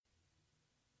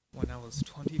when I was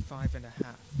 25 and a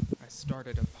half, I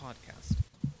started a podcast.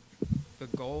 The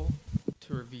goal?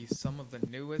 To review some of the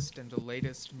newest and the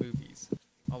latest movies,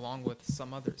 along with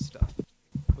some other stuff.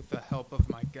 With the help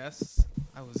of my guests,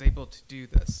 I was able to do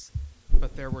this,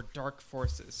 but there were dark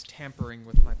forces tampering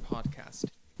with my podcast,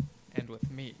 and with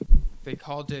me. They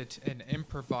called it an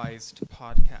improvised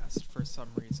podcast for some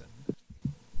reason.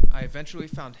 I eventually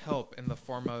found help in the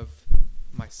form of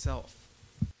myself.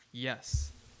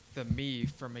 Yes, the me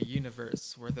from a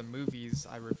universe where the movies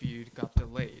I reviewed got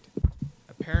delayed.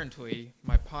 Apparently,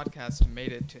 my podcast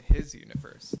made it to his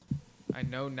universe. I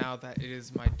know now that it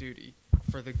is my duty,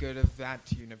 for the good of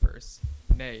that universe,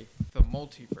 nay, the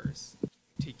multiverse,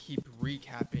 to keep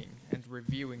recapping and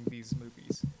reviewing these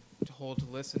movies, to hold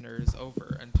listeners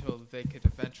over until they could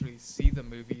eventually see the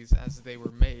movies as they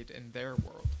were made in their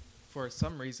world. For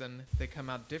some reason, they come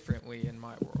out differently in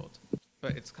my world,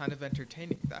 but it's kind of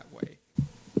entertaining that way.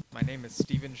 My name is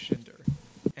Steven Schinder,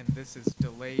 and this is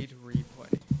Delayed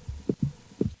Replay.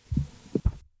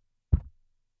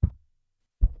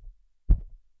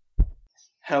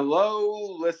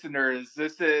 Hello, listeners.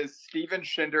 This is Steven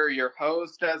Schinder, your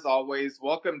host, as always.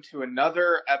 Welcome to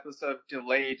another episode of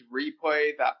Delayed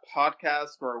Replay, that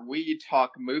podcast where we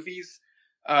talk movies.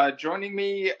 Joining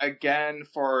me again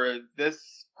for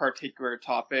this particular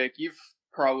topic, you've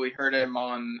probably heard him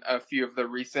on a few of the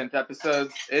recent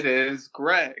episodes. It is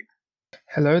Greg.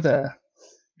 Hello there.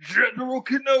 General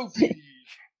Kenobi.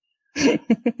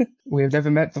 We have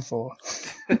never met before.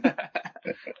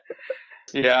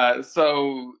 Yeah,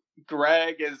 so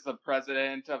Greg is the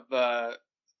president of the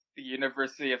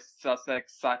University of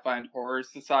Sussex Sci-Fi and Horror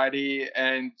Society,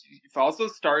 and you've also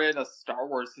started a Star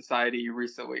Wars Society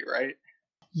recently, right?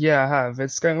 Yeah, I have.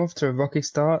 It's going off to a rocky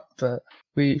start, but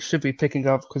we should be picking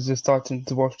up because we're starting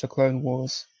to watch the Clone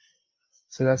Wars.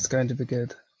 So that's going to be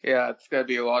good. Yeah, it's going to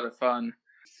be a lot of fun.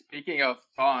 Speaking of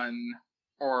fun,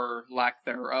 or lack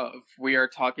thereof, we are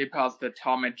talking about the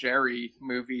Tom and Jerry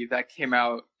movie that came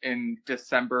out in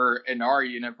December in our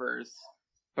universe,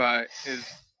 but is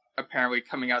apparently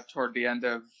coming out toward the end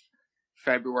of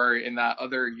February in that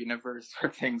other universe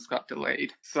where things got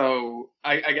delayed. So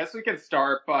I guess we can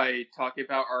start by talking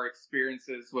about our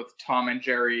experiences with Tom and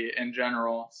Jerry in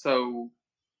general. So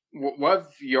what have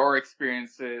your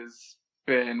experiences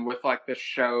been with like the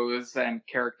shows and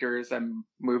characters and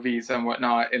movies and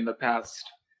whatnot in the past?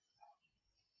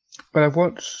 But I've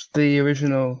watched the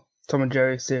original Tom and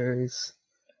Jerry series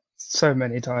so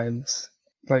many times.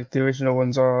 Like, the original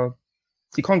ones are...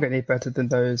 You can't get any better than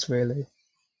those, really.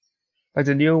 Like,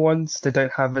 the newer ones, they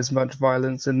don't have as much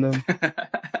violence in them.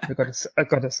 I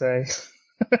gotta say.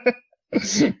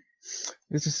 It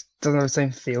just doesn't have the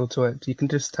same feel to it. You can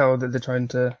just tell that they're trying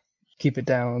to keep it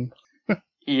down.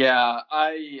 Yeah,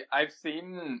 I've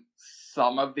seen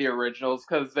some of the originals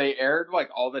because they aired like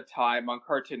all the time on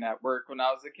Cartoon Network when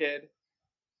I was a kid.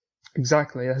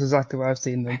 Exactly, that's exactly where I've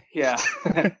seen them. Yeah.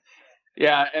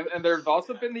 Yeah, and there's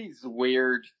also been these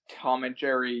weird Tom and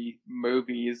Jerry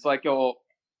movies. Like, you'll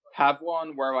have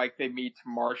one where like they meet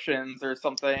Martians or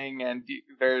something, and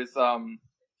there's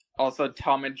also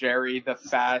Tom and Jerry, the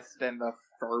Fast and the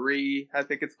Furry, I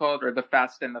think it's called, or the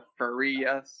Fast and the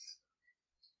Furious.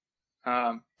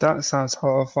 That sounds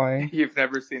horrifying. You've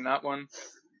never seen that one?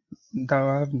 No,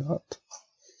 I have not.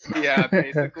 Yeah,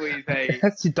 basically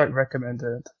You don't recommend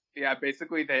it. Yeah,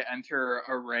 basically they enter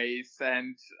a race,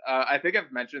 and I think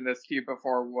I've mentioned this to you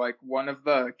before, like, one of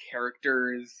the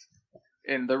characters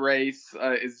in the race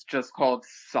is just called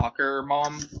Soccer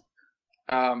Mom.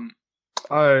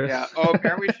 Oh. Yeah,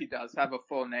 apparently she does have a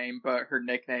full name, but her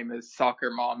nickname is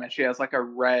Soccer Mom, and she has like a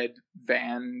red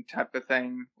van type of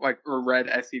thing, like a red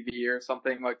SUV or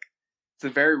something. Like, it's a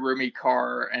very roomy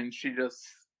car, and she just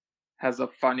has a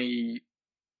funny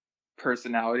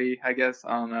personality, I guess.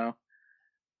 I don't know.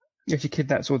 If she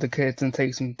kidnaps all the kids and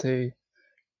takes them to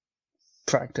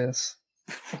practice.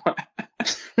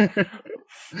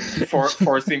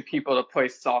 Forcing people to play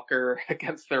soccer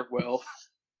against their will.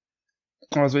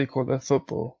 As we call it,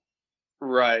 football.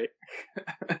 Right.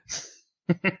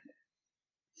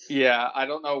 Yeah, I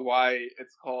don't know why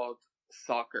it's called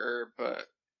soccer, but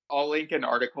I'll link an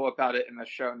article about it in the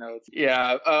show notes.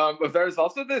 Yeah, but there's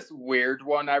also this weird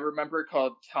one I remember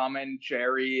called Tom and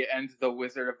Jerry and the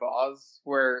Wizard of Oz,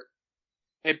 where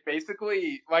it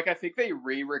basically, like, I think they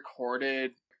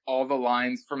re-recorded all the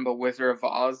lines from the Wizard of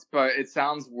Oz, but it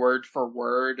sounds word for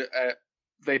word.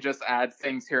 They just add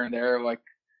things here and there, like,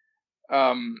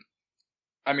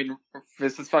 I mean,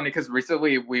 this is funny because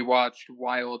recently we watched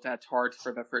Wild at Heart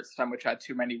for the first time, which had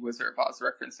too many Wizard of Oz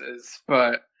references,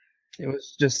 but... It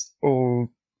was just all...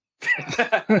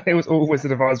 It was all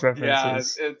Wizard of Oz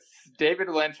references. Yeah, it's David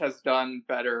Lynch has done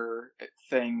better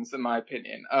things, in my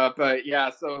opinion. But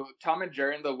yeah, so Tom and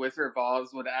Jerry and the Wizard of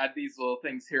Oz would add these little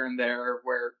things here and there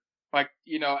where, like,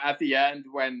 at the end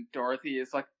when Dorothy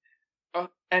is like, oh,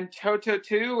 and Toto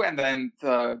too, and then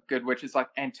the Good Witch is like,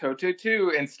 and Toto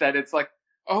too. Instead, it's like,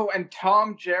 oh, and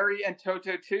Tom, Jerry, and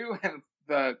Toto too, and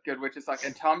the Good Witch is like,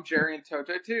 and Tom, Jerry, and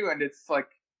Toto too, and it's like,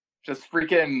 just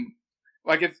freaking,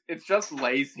 like, it's just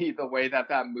lazy the way that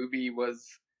movie was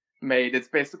made. It's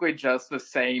basically just the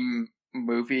same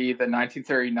movie, the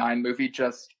 1939 movie,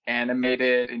 just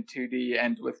animated in 2D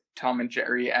and with Tom and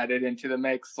Jerry added into the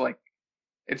mix. Like,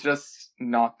 it's just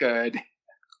not good.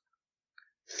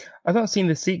 I've not seen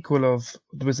the sequel of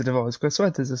The Wizard of Oz, because I swear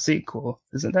there's a sequel,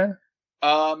 isn't there?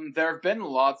 There have been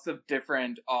lots of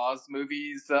different Oz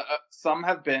movies. Some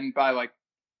have been by like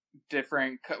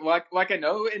different, like I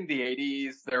know in the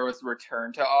 80s there was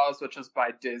Return to Oz, which was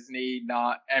by Disney,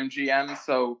 not MGM.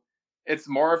 So it's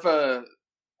more of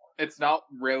it's not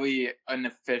really an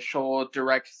official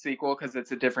direct sequel because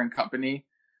it's a different company.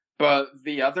 But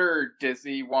the other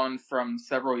Disney one from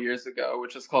several years ago,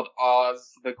 which is called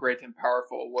Oz the Great and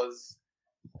Powerful, was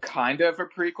kind of a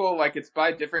prequel. Like, it's by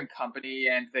a different company,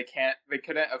 and they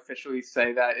couldn't officially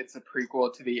say that it's a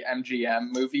prequel to the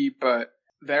MGM movie, but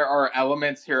there are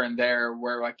elements here and there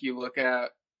where, like, you look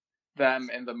at them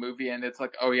in the movie and it's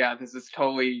like, oh yeah, this is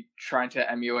totally trying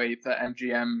to emulate the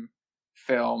MGM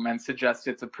film and suggest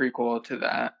it's a prequel to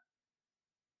that.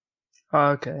 Oh,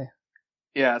 okay.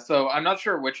 Yeah, so I'm not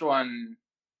sure which one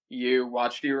you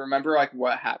watched. Do you remember, like,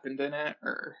 what happened in it,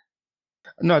 or?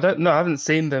 No, I haven't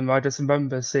seen them. I just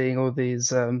remember seeing all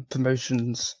these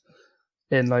promotions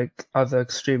in, like, other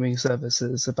streaming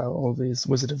services about all these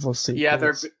Wizard of Oz sequels.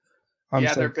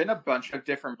 Yeah, there've been a bunch of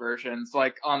different versions.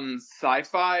 Like, on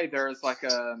Sci-Fi, there was, like,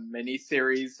 a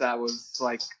mini-series that was,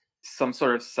 like, some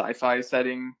sort of sci-fi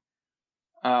setting.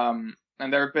 And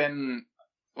there have been,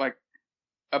 like,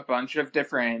 a bunch of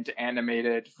different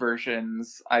animated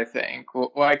versions, I think.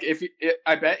 Like,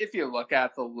 I bet if you look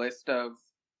at the list of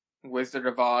Wizard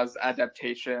of Oz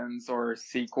adaptations or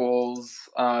sequels,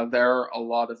 there are a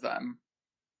lot of them.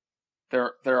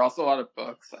 There are also a lot of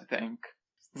books, I think.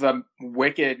 The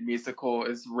Wicked musical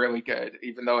is really good,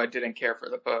 even though I didn't care for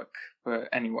the book. But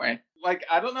anyway, like,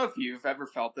 I don't know if you've ever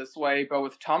felt this way, but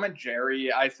with Tom and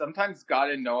Jerry, I sometimes got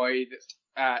annoyed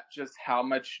at just how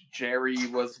much Jerry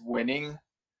was winning,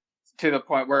 to the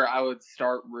point where I would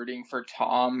start rooting for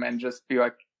Tom and just be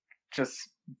like, just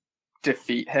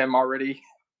defeat him already.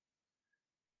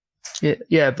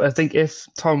 Yeah, but I think if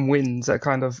Tom wins, that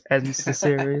kind of ends the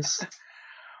series.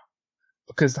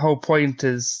 Because the whole point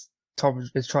is Tom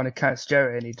is trying to catch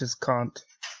Jerry and he just can't.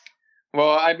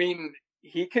 Well, I mean,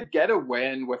 he could get a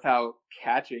win without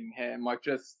catching him. Like,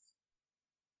 just,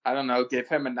 I don't know, give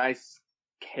him a nice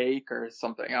cake or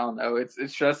something. I don't know. It's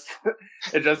just,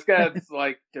 it just gets,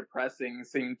 like, depressing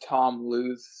seeing Tom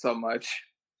lose so much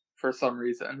for some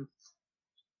reason.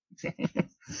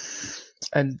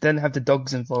 And then have the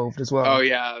dogs involved as well. Oh,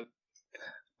 yeah.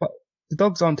 But the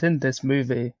dogs aren't in this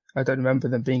movie. I don't remember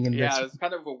them being in this. Yeah, it's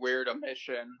kind of a weird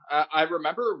omission. I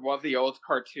remember one of the old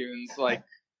cartoons, like,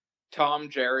 Tom,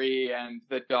 Jerry, and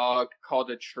the dog called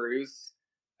a truce.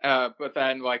 But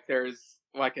then, like, there's,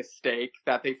 like, a steak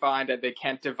that they find, and they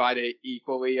can't divide it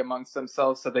equally amongst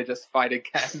themselves, so they just fight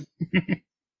again.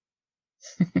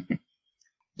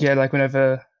 Yeah, like,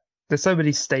 whenever... There's so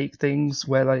many steak things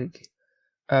where, like,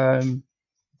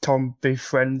 Tom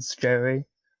befriends Jerry,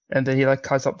 and then he, like,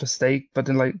 cuts up the steak, but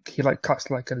then, like, he, like,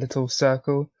 cuts, like, a little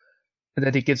circle, and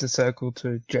then he gives a circle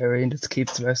to Jerry and just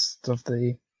keeps the rest of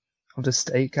the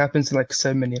steak. It happens in, like,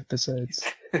 so many episodes.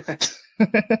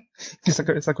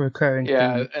 It's like a recurring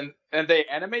yeah, thing. and they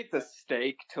animate the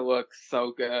steak to look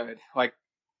so good. Like,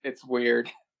 it's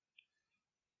weird.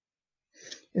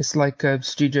 It's like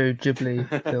Studio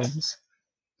Ghibli films.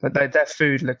 Like, their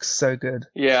food looks so good.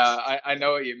 Yeah, I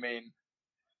know what you mean.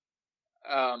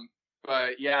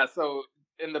 But yeah, so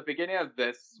in the beginning of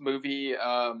this movie,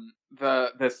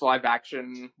 this live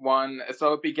action one,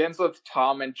 so it begins with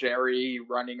Tom and Jerry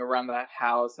running around the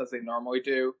house as they normally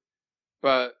do,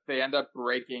 but they end up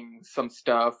breaking some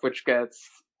stuff, which gets,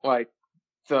 like,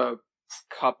 the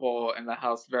couple in the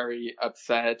house very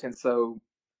upset, and so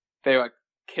they, like,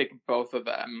 kick both of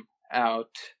them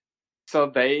out. So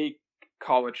they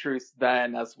call a truce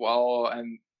then as well,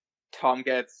 and Tom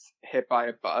gets hit by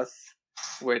a bus,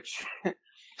 which,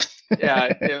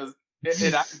 yeah,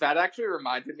 that actually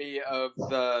reminded me of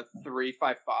the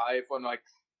 355 when, like,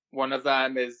 one of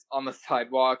them is on the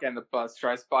sidewalk and the bus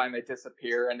drives by and they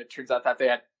disappear, and it turns out that they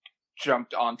had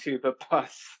jumped onto the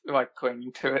bus, like,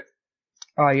 clinging to it.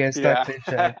 Oh yes, that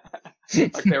cliche.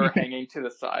 Like they were hanging to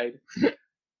the side.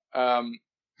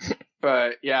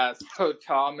 But yeah, so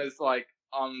Tom is like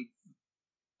on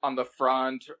the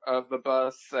front of the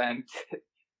bus, and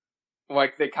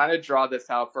like they kind of draw this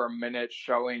out for a minute,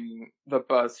 showing the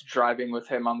bus driving with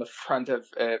him on the front of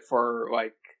it for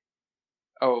like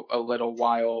a little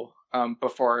while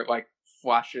before it like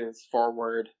flashes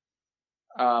forward.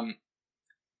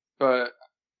 But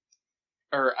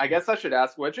or I guess I should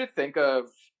ask, what'd you think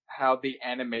of how the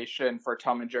animation for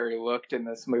Tom and Jerry looked in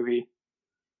this movie?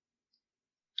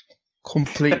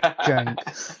 Complete jank.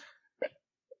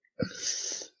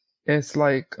 It's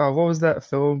like, what was that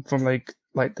film from like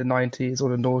the 90s or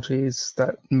the noughties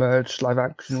that merged live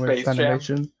action with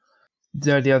animation?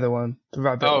 No, the other one, the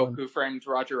rabbit one. Oh, Who Framed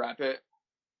Roger Rabbit?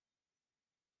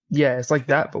 Yeah, it's like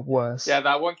that, but worse. Yeah,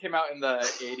 that one came out in the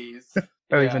 80s.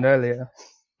 Or even earlier.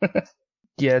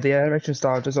 Yeah, the animation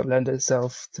style does not lend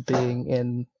itself to being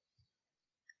in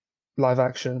live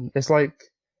action. It's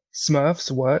like Smurfs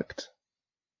worked,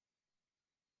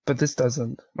 but this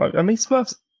doesn't. I mean,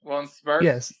 Smurfs. Well, in Smurfs,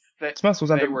 yes, Smurfs was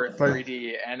they were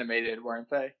 3D animated, weren't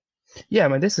they? Yeah, I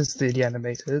mean, this is 3D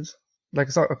animated. Like,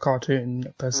 it's not a cartoon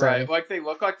per se. Right, like they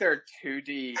look like they're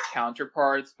 2D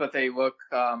counterparts, but they look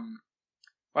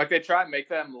like they try and make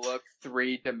them look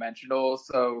 3-dimensional,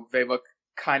 so they look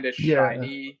kind of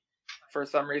shiny for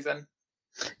some reason.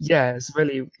 Yeah, it's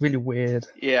really, really weird.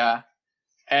 Yeah.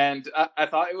 And I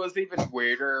thought it was even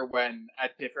weirder when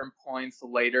at different points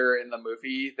later in the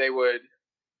movie, they would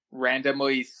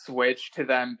randomly switch to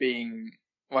them being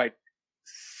like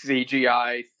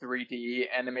CGI 3D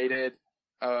animated,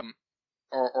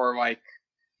 or like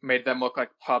made them look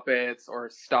like puppets or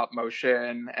stop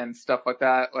motion and stuff like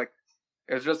that. Like,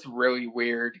 it was just really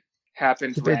weird.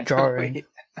 Happened randomly. Jarring.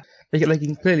 Like you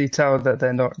can clearly tell that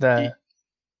they're not there.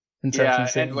 Yeah,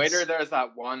 and later there's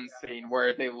that one scene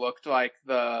where they looked like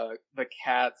the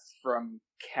cats from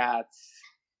Cats.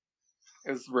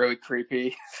 It was really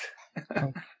creepy.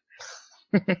 Yeah,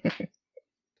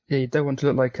 you don't want to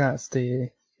look like cats, do you?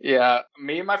 Yeah,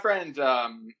 me and my friend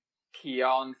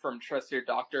Keon from Trust Your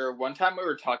Doctor, one time we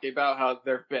were talking about how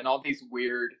there have been all these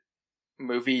weird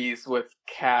movies with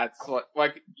cats.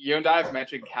 Like you and I have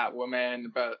mentioned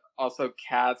Catwoman, but also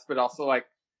cats, but also like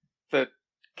the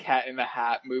Cat in the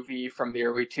Hat movie from the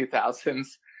early 2000s.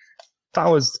 That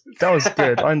was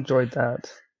good. I enjoyed that.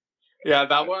 Yeah,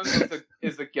 that one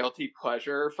is a guilty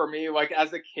pleasure for me. Like,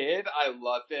 as a kid, I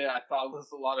loved it. I thought it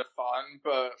was a lot of fun,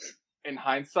 but in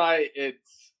hindsight, it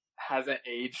hasn't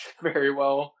aged very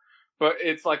well. But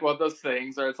it's like one of those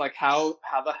things where it's like, how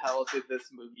the hell did this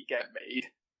movie get made?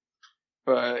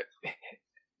 But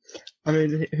I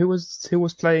mean, who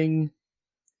was playing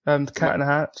the Cat in the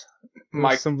Hat?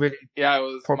 Mike. Some really it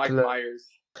was popular... Mike Myers.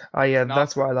 Oh yeah,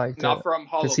 that's why I liked it. Not from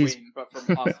Halloween, but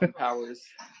from Austin Powers.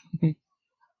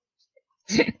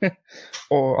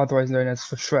 Or otherwise known as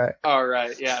for Shrek. Oh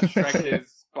right, yeah, Shrek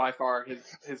is by far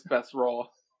his best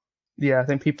role. Yeah, I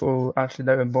think people actually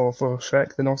know him more for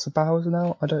Shrek than Austin Powers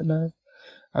now. I don't know.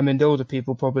 I mean, the older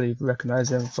people probably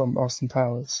recognize him from Austin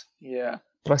Powers. Yeah.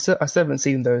 But I still haven't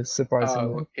seen those,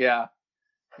 surprisingly. Yeah.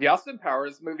 The Austin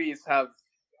Powers movies have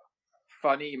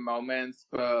funny moments,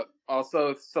 but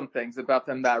also some things about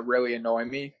them that really annoy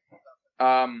me.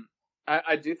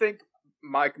 I do think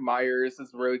Mike Myers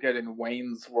is really good in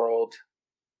Wayne's World.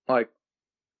 Like,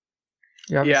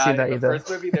 I haven't seen that in the either. first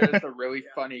movie, there's a really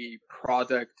funny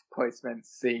product placement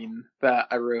scene that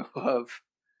I really love.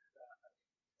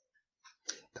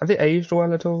 Have they aged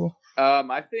well at all?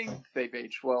 I think they've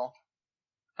aged well.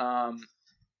 Yeah,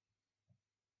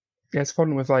 it's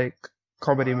fun with like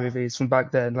comedy movies from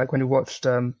back then. Like when we watched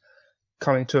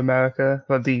Coming to America,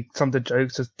 like some of the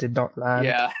jokes just did not land.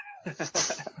 Yeah.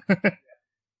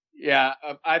 Yeah,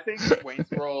 I think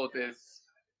Wayne's World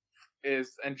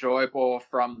is enjoyable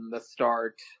from the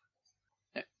start,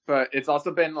 but it's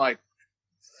also been like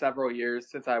several years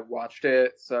since I watched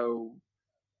it, so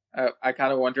I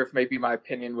kind of wonder if maybe my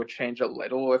opinion would change a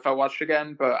little if I watched it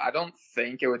again, but I don't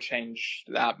think it would change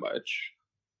that much.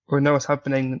 We know what's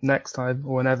happening next time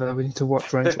or whenever we need to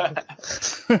watch Wayne's World.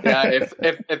 Yeah,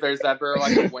 if there's ever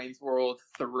like a Wayne's World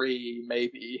 3,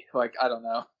 maybe. Like, I don't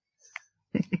know.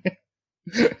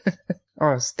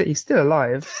 Oh, he's still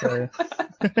alive, so...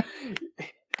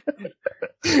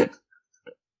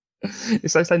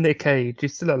 It's like Nick Cage,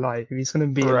 he's still alive. He's going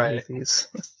to be in movies.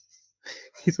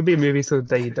 He's going to be in movies till the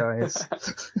day he dies.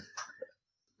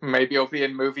 Maybe he'll be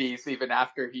in movies even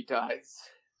after he dies.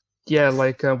 Yeah,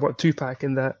 like Tupac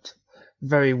in that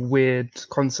very weird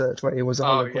concert where he was a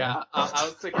hologram. Oh, yeah. I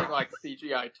was thinking like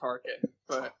CGI Tarkin,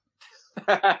 but...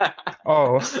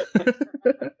 Oh.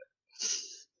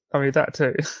 I mean, that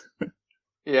too.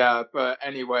 Yeah, but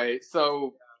anyway,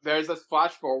 so there's this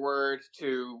flash forward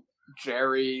to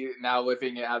Jerry now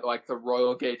living at like the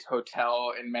Royal Gate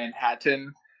Hotel in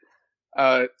Manhattan.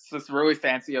 It's this really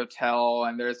fancy hotel,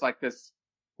 and there's like this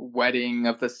wedding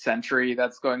of the century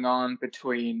that's going on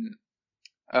between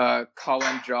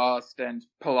Colin Jost and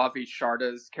Pallavi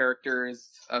Sharda's characters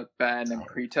of Ben and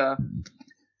Preeta.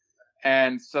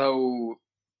 And so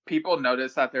people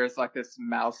notice that there's like this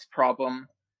mouse problem.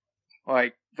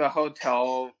 Like the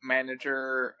hotel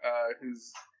manager,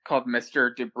 who's called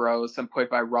Mr. DeBrose and played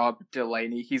by Rob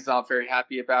Delaney, he's not very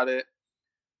happy about it.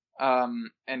 And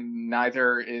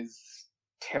neither is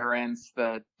Terrence,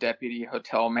 the deputy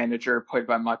hotel manager, played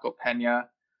by Michael Pena.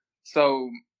 So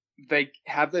they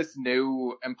have this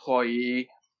new employee,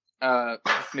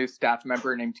 this new staff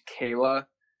member named Kayla,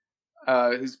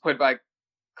 who's played by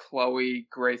Chloe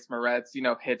Grace Moretz,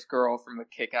 Hit Girl from the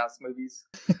Kick-Ass movies.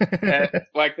 And,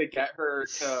 like, they get her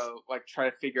to like try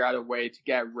to figure out a way to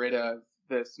get rid of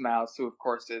this mouse, who of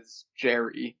course is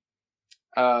Jerry.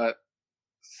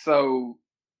 So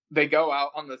they go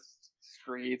out on the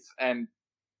streets, and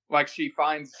like she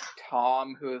finds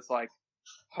Tom, who is like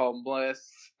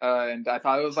homeless, and I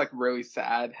thought it was like really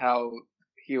sad how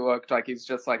he looked like he's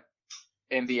just like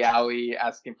in the alley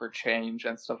asking for change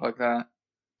and stuff like that.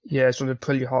 Yeah, trying to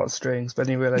pull your heartstrings, but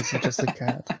then you realize he's just a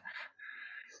cat.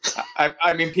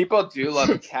 I mean, people do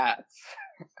love cats.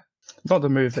 Not the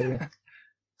movie.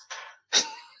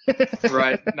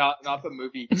 Right, not the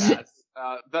movie Cats.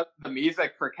 The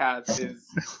music for Cats is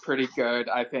pretty good,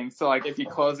 I think. So, like, if you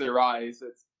close your eyes,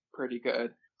 it's pretty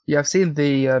good. Yeah, I've seen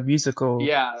the musical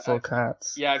for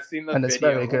Cats. Yeah, I've seen the and video it's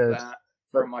very good. of that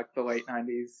from, like, the late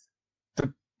 90s.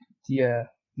 Yeah,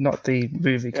 not the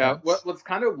movie Cats. Yeah, what's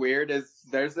kind of weird is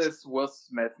there's this Will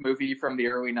Smith movie from the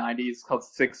early 90s called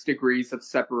 6 Degrees of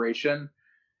Separation.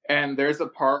 And there's a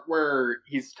part where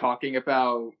he's talking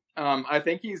about, I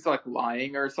think he's like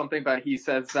lying or something, but he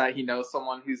says that he knows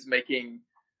someone who's making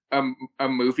a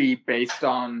movie based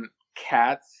on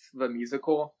Cats, the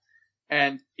musical.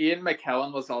 And Ian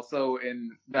McKellen was also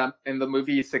in the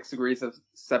movie 6 Degrees of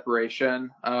Separation.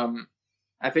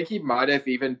 I think he might have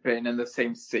even been in the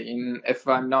same scene, if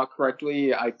I'm not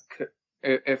correctly.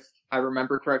 If I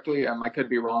remember correctly, I could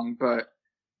be wrong, but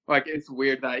like it's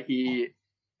weird that he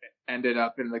ended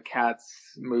up in the Cats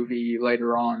movie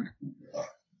later on.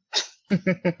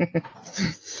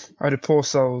 Oh, the poor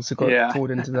souls who got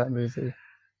pulled into that movie.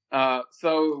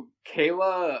 So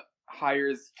Kayla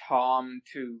hires Tom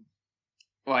to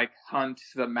like hunt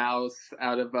the mouse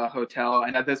out of a hotel,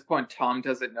 and at this point Tom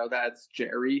doesn't know that it's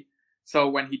Jerry. So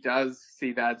when he does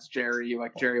see that it's Jerry,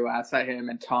 like Jerry laughs at him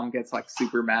and Tom gets like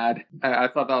super mad. I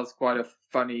thought that was quite a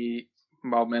funny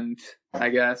moment, I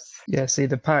guess. Yeah, see,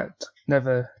 the pact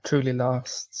never truly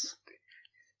lasts.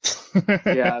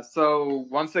 Yeah, so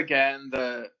once again,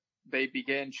 they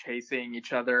begin chasing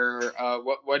each other.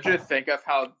 What'd you think of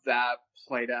how that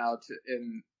played out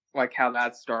in like how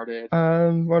that started?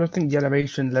 Well, I think the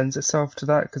animation lends itself to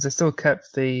that because they still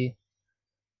kept the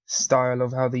style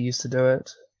of how they used to do it.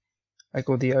 Like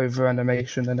all the over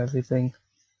animation and everything,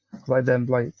 like them,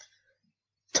 like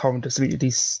Tom just immediately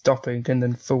stopping and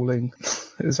then falling.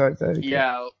 It's like that.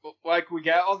 Yeah, like we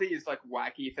get all these like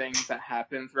wacky things that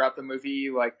happen throughout the movie,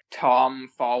 like Tom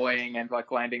falling and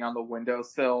like landing on the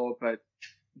windowsill, but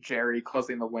Jerry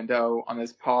closing the window on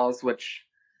his paws. Which,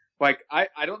 like, I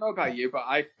don't know about you, but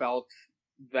I felt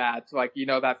that, like,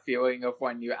 that feeling of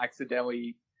when you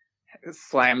accidentally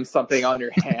slam something on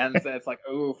your hands and it's like,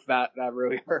 oof, that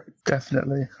really hurts.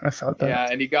 Definitely, I felt that. Yeah,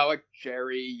 and you got like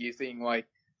Jerry using like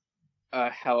a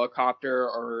helicopter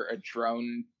or a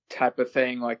drone type of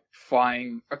thing, like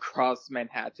flying across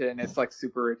Manhattan. It's like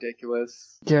super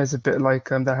ridiculous. Yeah, it's a bit like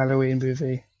the Halloween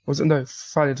movie. Was it? No,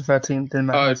 Friday the 13th in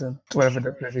Manhattan. Whatever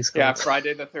the movie's called. Yeah,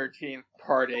 Friday the 13th,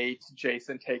 Part 8,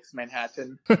 Jason Takes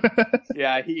Manhattan.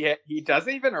 Yeah, he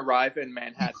doesn't even arrive in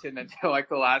Manhattan until like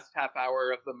the last half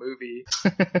hour of the movie.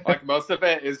 Like most of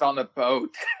it is on a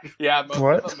boat. Yeah,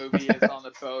 most of the movie is on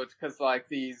the boat because like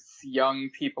these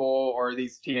young people or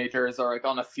these teenagers are like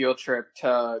on a field trip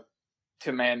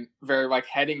they're like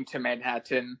heading to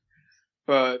Manhattan,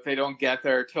 but they don't get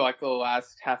there till like the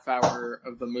last half hour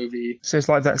of the movie. So it's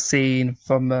like that scene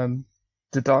from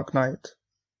The Dark Knight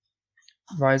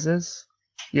Rises.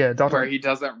 Yeah, where he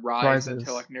doesn't rise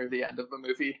until like near the end of the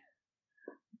movie.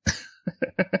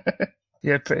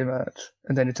 Yeah, pretty much.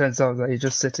 And then it turns out that he's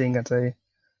just sitting at a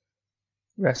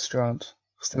restaurant,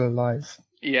 still alive.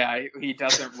 Yeah, he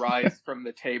doesn't rise from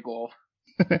the table.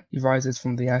 He rises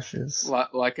from the ashes.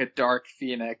 Like a dark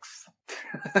phoenix.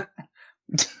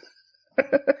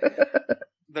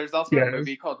 there's also a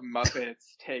movie called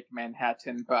Muppets Take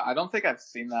Manhattan, but I don't think I've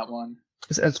seen that one.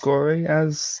 Is it as gory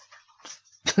as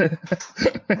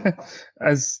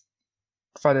as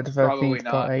Friday the 13th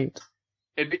Part 8?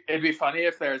 It'd be funny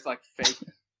if there's like fake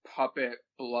puppet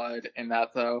blood in that,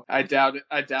 though. I doubt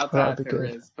that there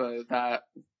is, but that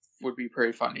would be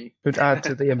pretty funny. It would add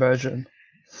to the immersion.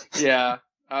 Yeah.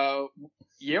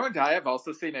 You and I have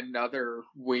also seen another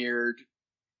weird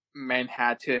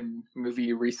Manhattan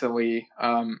movie recently.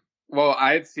 Well,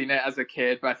 I had seen it as a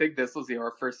kid, but I think this was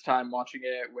your first time watching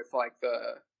it with like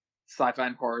the Sci-Fi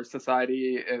and Horror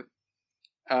Society. It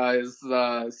is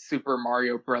the Super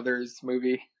Mario Brothers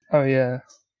movie. Oh yeah,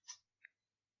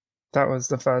 that was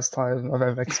the first time I've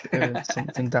ever experienced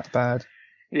something that bad.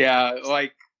 Yeah,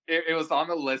 like it was on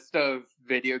the list of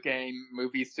video game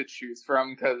movies to choose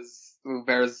from because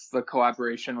there's the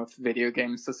collaboration with Video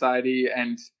Game Society,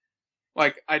 and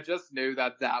like I just knew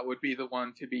that would be the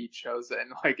one to be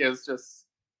chosen. Like it was just,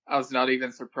 I was not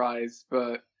even surprised,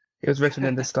 but it was written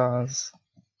in the stars.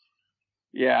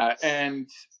 Yeah, and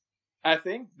I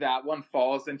think that one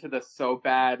falls into the so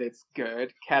bad it's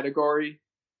good category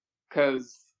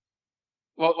because,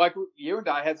 well, like you and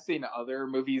I have seen other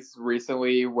movies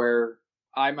recently where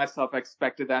I myself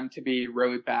expected them to be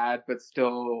really bad, but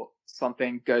still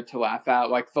something good to laugh at,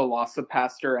 like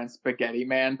Velocipaster and Spaghetti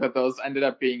Man, but those ended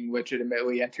up being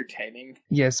legitimately entertaining.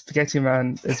 Yeah, Spaghetti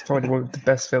Man is probably one of the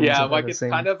best films I've ever seen.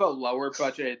 It's kind of a lower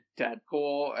budget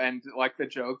Deadpool, and like the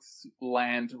jokes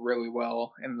land really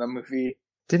well in the movie.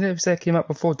 Didn't it say it came out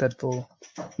before Deadpool?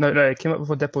 No, it came out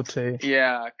before Deadpool 2.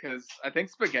 Yeah, because I think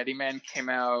Spaghetti Man came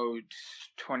out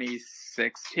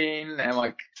 2016, and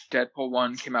like Deadpool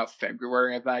 1 came out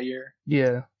February of that year.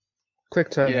 Yeah. Quick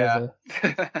turnover.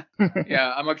 Yeah.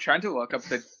 Yeah, I'm like trying to look up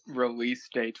the release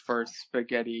date for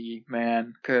Spaghetti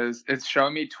Man, because it's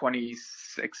showing me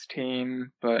 2016,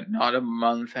 but not a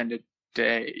month and a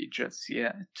day just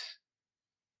yet.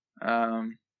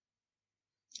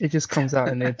 It just comes out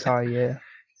in the entire year.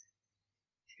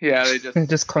 Yeah, they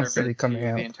just constantly coming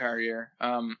out the entire year.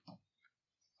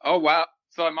 Oh wow!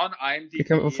 So I'm on IMDb. It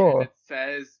came out before. And it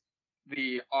says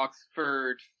the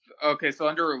Oxford. Okay, so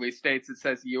under release dates it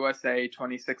says USA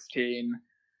 2016,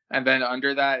 and then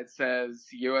under that it says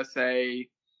USA,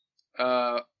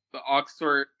 the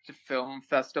Oxford Film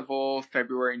Festival,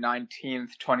 February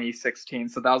 19th, 2016.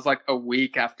 So that was like a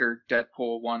week after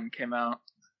Deadpool 1 came out.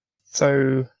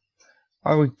 So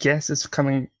I would guess it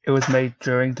was made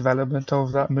during development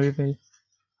of that movie.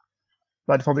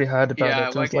 I'd probably heard about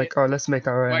it. It was like, oh, let's make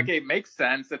our own. Like it makes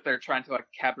sense if they're trying to like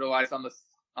capitalize on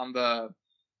the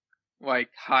like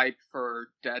hype for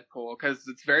Deadpool, because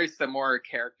it's very similar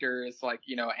characters, like,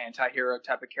 you know, anti-hero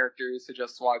type of characters who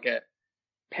just want to get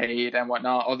paid and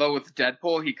whatnot. Although with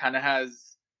Deadpool, he kind of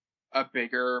has a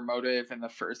bigger motive in the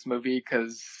first movie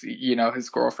because, you know, his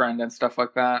girlfriend and stuff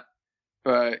like that.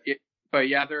 But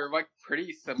yeah, they're like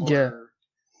pretty similar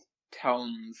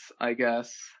tones, I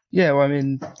guess. Yeah, well, I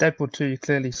mean, Deadpool 2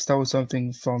 clearly stole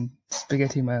something from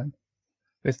Spaghetti Man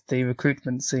with the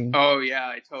recruitment scene. Oh, yeah,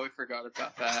 I totally forgot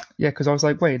about that. Yeah, because I was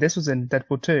like, wait, this was in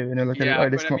Deadpool 2, and they're like, oh,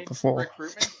 this not before.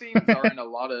 Recruitment scenes are in a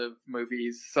lot of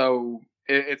movies, so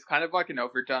it's kind of like an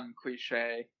overdone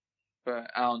cliche, but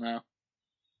I don't know.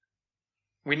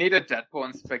 We need a Deadpool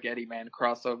and Spaghetti Man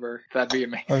crossover. That'd be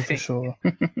amazing. Oh, for sure.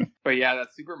 But yeah,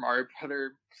 that Super Mario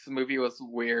Brothers movie was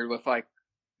weird with like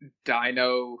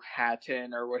Dino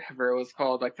Hatton or whatever it was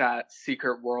called, like that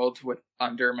secret world with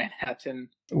under Manhattan.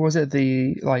 Was it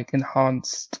the like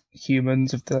enhanced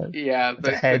humans of the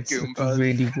heads? The Goombas.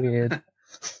 Really weird.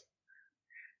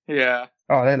 Yeah.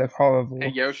 Oh, they look horrible.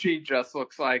 And Yoshi just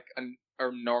looks like a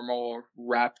normal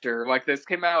raptor. Like this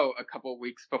came out a couple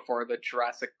weeks before the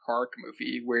Jurassic Park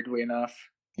movie, weirdly enough.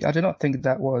 Yeah, I did not think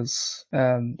that was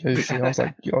Yoshi. I was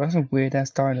like, yo, that's a weird ass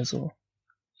dinosaur.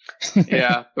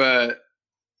 Yeah, but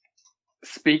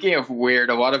speaking of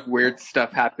weird, a lot of weird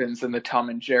stuff happens in the Tom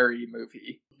and Jerry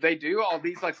movie. They do all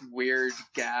these like weird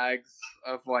gags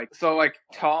of like, so like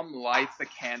Tom lights a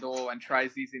candle and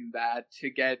tries using that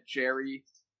to get Jerry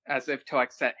as if to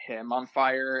like set him on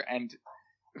fire, and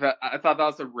I thought that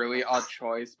was a really odd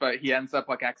choice, but he ends up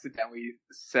like accidentally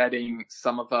setting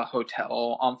some of the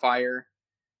hotel on fire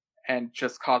and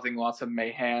just causing lots of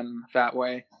mayhem that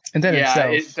way. And then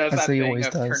it does that thing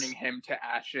of does. Turning him to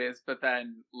ashes, but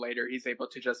then later he's able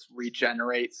to just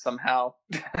regenerate somehow.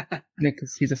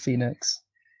 Because he's a phoenix.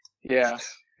 Yeah.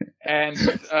 And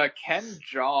Ken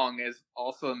Jeong is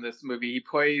also in this movie. He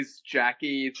plays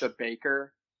Jackie the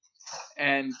baker.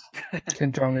 And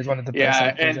Ken Jeong is one of the best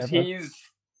actors ever. He's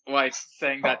like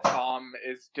saying that Tom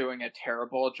is doing a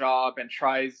terrible job and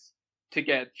tries to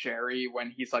get Jerry when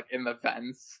he's like in the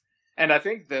vents. And I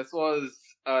think this was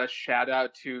a shout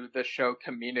out to the show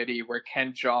Community, where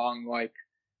Ken Jeong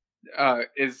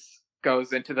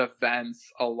goes into the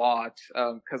vents a lot,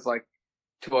 because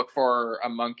to look for a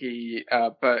monkey,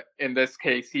 but in this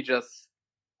case he just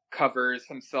covers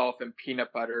himself in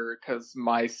peanut butter because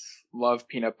mice love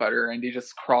peanut butter, and he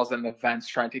just crawls in the vents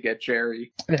trying to get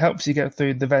Jerry. It helps you get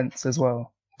through the vents as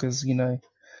well, because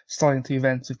starting through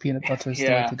vents with peanut butter is the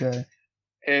way to go.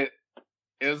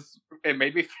 It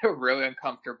made me feel really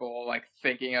uncomfortable,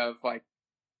 thinking of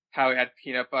how he had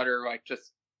peanut butter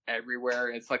just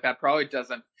everywhere. It's that probably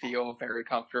doesn't feel very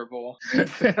comfortable.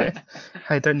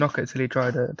 Hey, don't knock it till you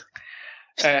tried it.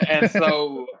 And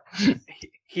so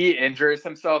he injures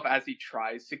himself as he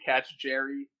tries to catch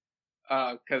Jerry,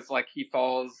 because he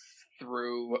falls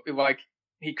through,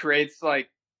 he creates a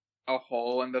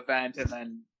hole in the vent, and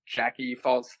then Jackie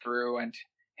falls through and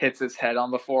hits his head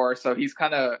on the floor, so he's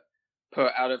kind of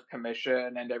put out of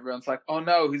commission, and everyone's like, oh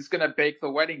no, who's gonna bake the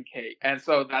wedding cake? And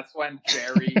so that's when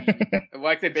Jerry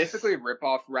they basically rip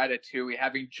off Ratatouille,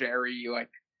 having Jerry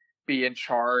be in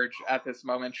charge at this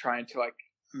moment, trying to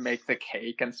make the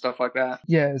cake and stuff like that.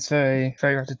 Yeah, it's very,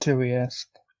 very Ratatouille-esque.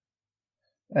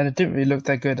 And it didn't really look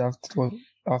that good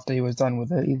after he was done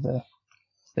with it either.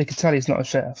 They could tell he's not a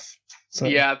chef. So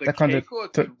yeah, the cake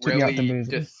looked really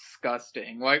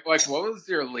disgusting. What was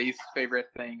your least favorite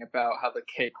thing about how the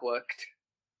cake looked?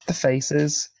 The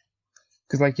faces.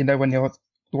 Because when you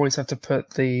always have to put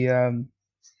the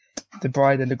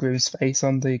bride and the groom's face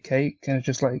on the cake, and it's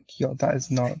just that is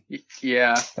not...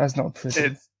 Yeah. That's not pretty.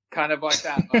 It's kind of like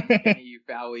that Uncanny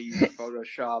Valley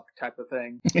Photoshop type of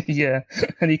thing. Yeah,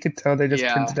 and you could tell they just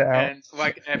printed it out. And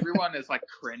everyone is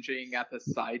cringing at the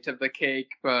sight of the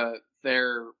cake, but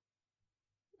they're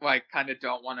kind of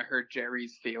don't want to hurt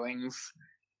Jerry's feelings,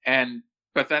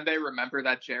 but then they remember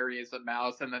that Jerry is a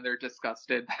mouse, and then they're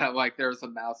disgusted that there's a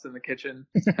mouse in the kitchen.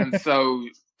 And so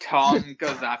Tom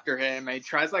goes after him, and he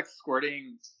tries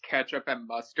squirting ketchup and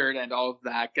mustard, and all of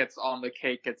that gets on the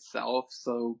cake itself,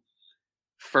 so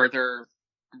further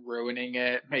ruining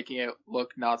it, making it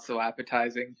look not so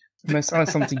appetizing. It sounds like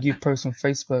something you post on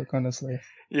Facebook, honestly.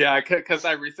 Yeah, because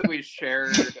I recently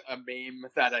shared a meme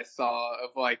that I saw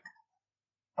of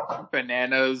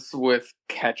bananas with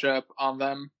ketchup on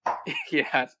them.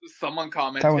 Yeah, someone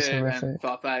commented and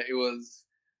thought that it was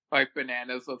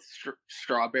bananas with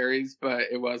strawberries, but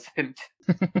it wasn't.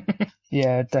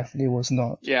 Yeah, it definitely was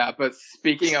not. Yeah, but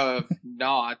speaking of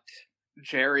not,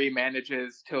 Jerry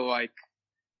manages to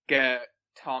get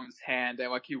Tom's hand,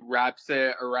 and he wraps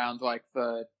it around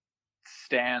the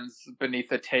stands beneath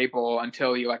the table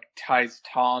until he ties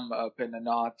Tom up in a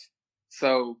knot.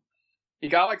 So you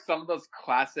got some of those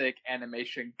classic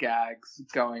animation gags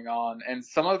going on, and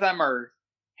some of them are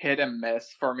hit and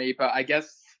miss for me, but I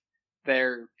guess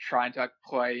they're trying to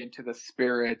play into the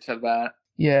spirit of that.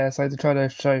 Yeah, it's to try to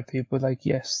show people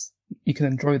yes, you can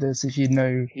enjoy this if you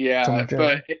know. Yeah,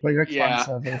 but fan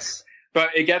service. But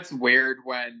it gets weird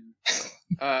when,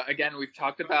 again, we've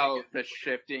talked about the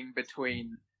shifting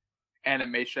between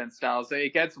animation styles.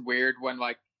 It gets weird when,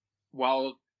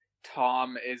 while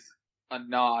Tom is a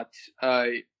knot,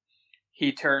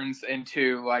 he turns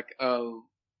into, a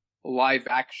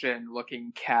live-action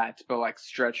looking cat, but,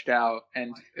 stretched out,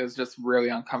 and it was just really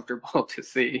uncomfortable to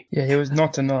see. Yeah, he was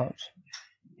not a knot.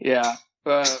 Yeah,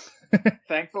 but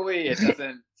thankfully it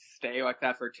doesn't stay like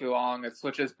that for too long. It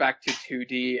switches back to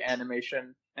 2D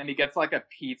animation, and he gets a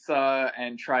pizza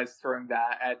and tries throwing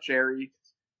that at Jerry,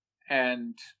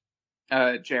 and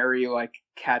Jerry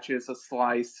catches a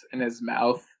slice in his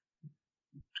mouth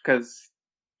because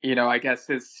I guess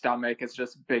his stomach is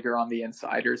just bigger on the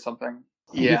inside or something.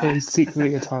 Yeah, he's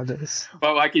secretly a TARDIS.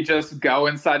 But you just go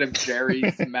inside of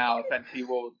Jerry's mouth, and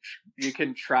you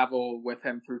can travel with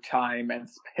him through time and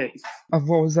space.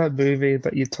 What was that movie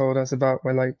that you told us about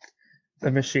where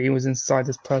the machine was inside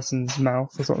this person's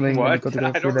mouth or something? What? And got to go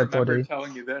I through don't their remember body.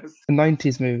 telling you this. A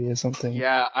 90s movie or something.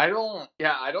 Yeah, I don't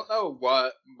know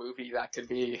what movie that could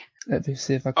be. Let me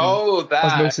see if I can. Oh, that.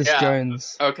 Osmosis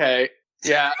Jones. Okay.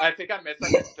 Yeah, I think I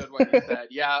misunderstood what you said.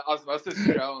 Yeah, Osmosis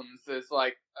Jones is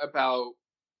about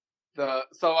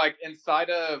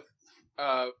inside of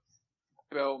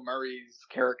Bill Murray's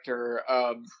character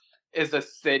is a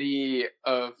city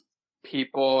of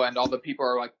people, and all the people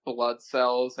are blood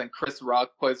cells, and Chris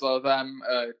Rock plays one of them,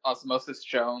 Osmosis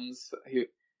Jones,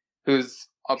 who's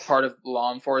a part of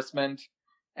law enforcement,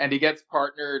 and he gets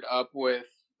partnered up with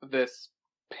this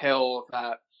pill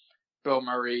that Bill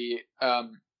Murray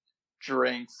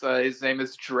drinks. His name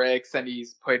is Drix, and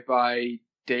he's played by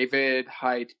David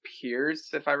Hyde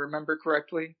Pierce, if I remember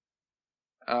correctly.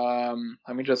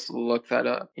 Let me just look that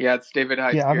up. Yeah, it's David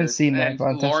Hyde Yeah, I haven't Pierce, seen that, and but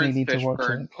I definitely Lawrence need to watch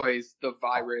Fishburne it. plays the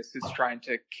virus who's trying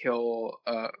to kill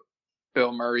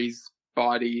Bill Murray's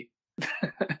body.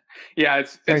 Yeah,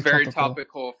 it's very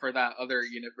topical for that other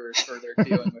universe where they're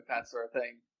dealing with that sort of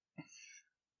thing.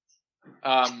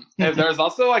 And there's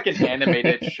also like an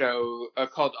animated show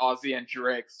called Ozzy and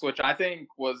Drix, which I think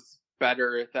was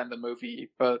better than the movie,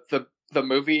 but the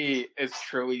movie is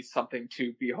truly something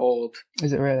to behold.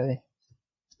 Is it really?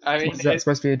 I mean, is that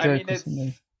supposed to be a joke or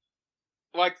something?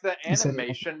 Like, the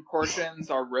animation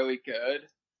portions are really good,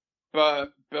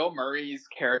 but Bill Murray's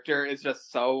character is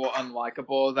just so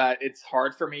unlikable that it's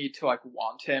hard for me to like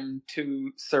want him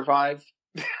to survive.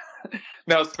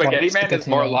 No, Spaghetti Man is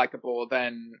more likable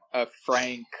than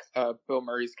Frank, Bill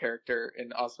Murray's character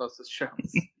in Osmosis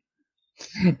Jones.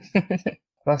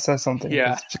 That says something.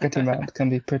 Yeah, Spaghetti Man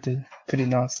can be pretty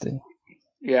nasty.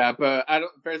 Yeah, but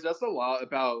there's just a lot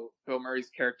about Bill Murray's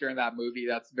character in that movie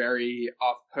that's very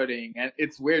off-putting, and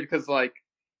it's weird because like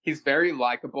he's very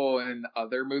likable in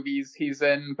other movies he's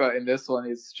in, but in this one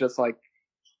he's just like,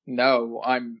 no,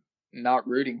 I'm not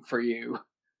rooting for you.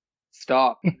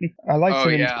 Stop. I liked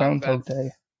him in Groundhog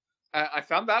Day. I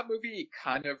found that movie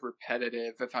kind of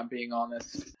repetitive, if I'm being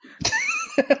honest.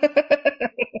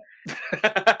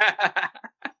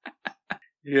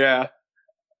 Yeah.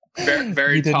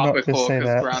 Very topical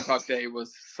because Groundhog Day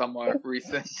was somewhat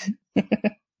recent.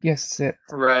 Yes, it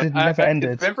right. never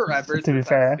ended. It's been forever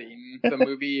since I've seen the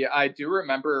movie. I do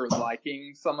remember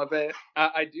liking some of it.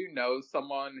 I do know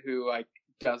someone who like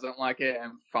doesn't like it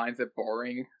and finds it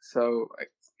boring. So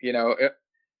you know,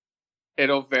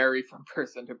 it'll vary from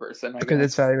person to person. Because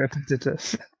it's very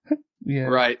repetitive. Yeah.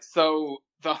 Right. So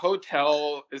the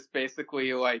hotel is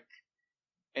basically like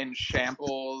in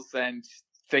shambles, and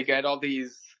they get all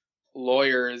these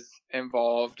lawyers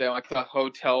involved, and like the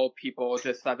hotel people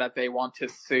decide that they want to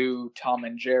sue Tom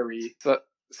and Jerry.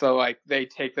 So like they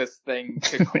take this thing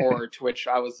to court, which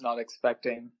I was not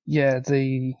expecting. Yeah,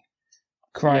 the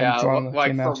crime drama.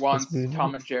 Like for once,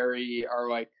 Tom and Jerry are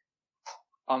like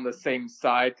on the same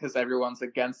side because everyone's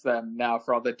against them now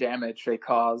for all the damage they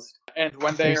caused. And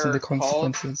when they are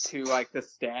called to like the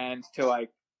stand to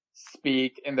like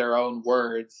speak in their own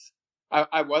words,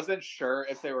 I wasn't sure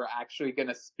if they were actually going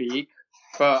to speak,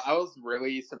 but I was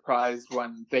really surprised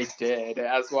when they did,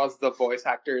 as well as the voice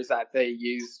actors that they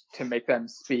used to make them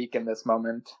speak in this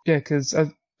moment. Yeah, because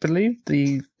I believe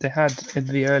they had in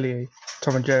the early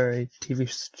Tom and Jerry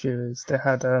TV series, they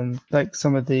had like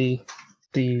some of the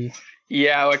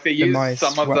yeah, like they used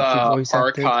some of the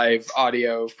archive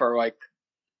audio for like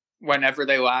whenever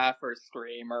they laugh or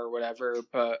scream or whatever,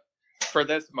 but for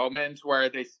this moment where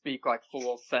they speak like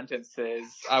full sentences,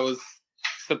 I was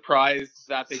surprised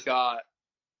that they got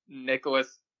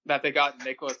Nicolas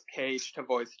Cage to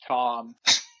voice Tom.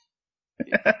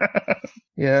 Yeah,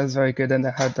 that was very good. And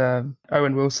they had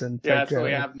Owen Wilson. Yeah, so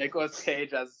we have Nicolas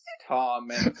Cage as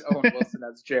Tom and Owen Wilson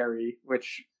as Jerry,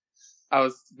 which I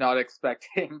was not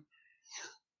expecting.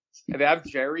 And they have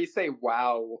Jerry say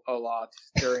 "wow" a lot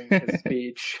during his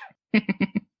speech.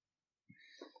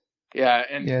 Yeah,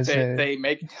 and they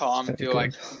make Tom do good.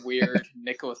 Like weird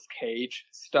Nicolas Cage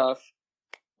stuff,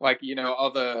 like, you know,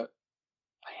 all the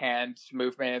hand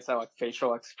movements and like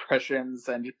facial expressions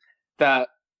and that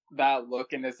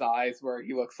look in his eyes where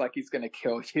he looks like he's gonna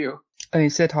kill you. And he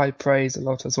said high praise a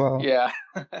lot as well. Yeah,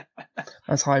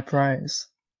 that's high praise.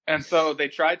 And so they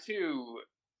try to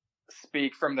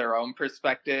speak from their own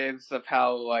perspectives of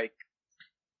how like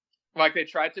they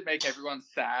tried to make everyone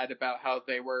sad about how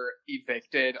they were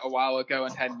evicted a while ago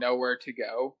and had nowhere to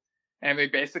go. And they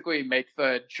basically make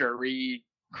the jury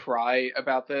cry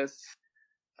about this.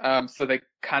 So they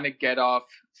kind of get off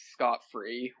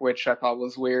scot-free, which I thought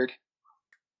was weird.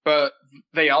 But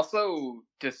they also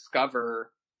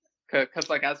discover, because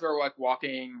like as they're like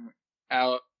walking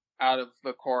out of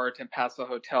the court and past the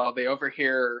hotel, they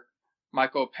overhear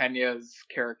Michael Peña's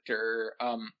character,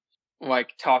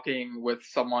 like talking with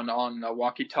someone on a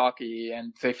walkie-talkie,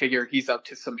 and they figure he's up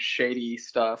to some shady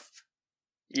stuff.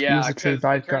 Yeah, because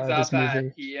it turns out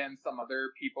that he and some other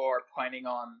people are planning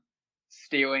on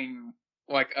stealing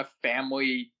like a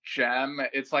family gem.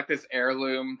 It's like this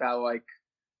heirloom that like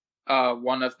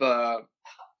one of the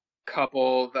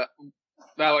couple that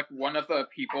like one of the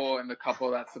people in the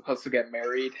couple that's supposed to get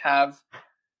married have.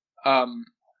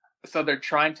 So they're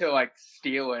trying to like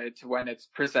steal it when it's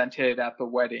presented at the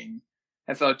wedding.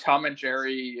 And so Tom and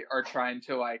Jerry are trying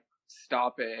to like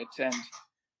stop it, and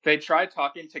they try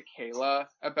talking to Kayla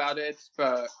about it,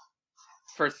 but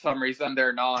for some reason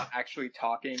they're not actually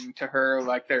talking to her,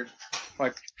 like they're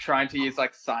like trying to use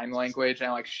like sign language,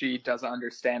 and like she doesn't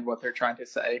don't what they're trying to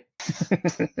say.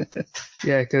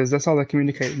 Yeah, because that's how they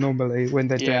communicate normally when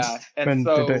they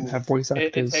don't have voice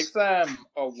actors. It takes them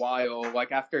a while.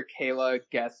 Like after Kayla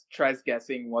tries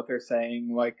guessing what they're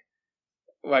saying, like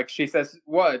she says,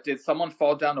 "What? Did someone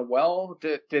fall down a well?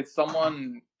 Did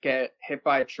someone get hit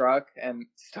by a truck?" and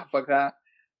stuff like that.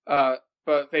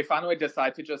 But they finally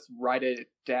decide to just write it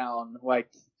down,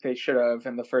 like they should have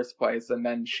in the first place, and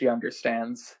then she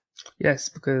understands. Yes,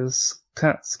 because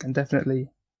cats can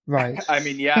definitely write. I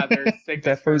mean, yeah, their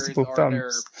signatures are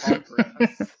their palm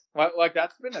prints. Like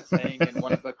that's been a thing in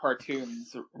one of the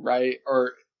cartoons, right?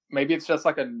 Or maybe it's just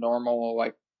like a normal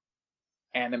like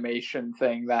animation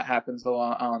thing that happens a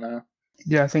lot. I don't know.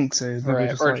 Yeah, I think so.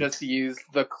 Right. Or just use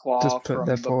the claw from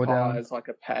the paw as like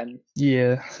a pen.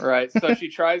 Yeah. Right. So she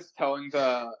tries telling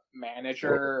the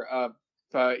manager,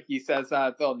 but he says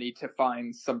that they'll need to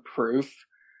find some proof.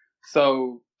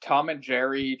 So Tom and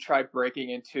Jerry try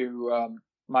breaking into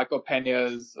Michael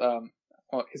Pena's,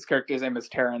 his character's name is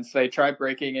Terrence. They try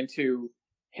breaking into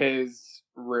his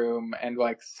room and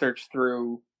like search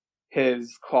through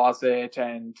his closet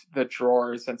and the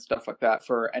drawers and stuff like that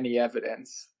for any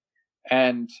evidence.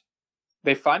 And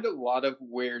they find a lot of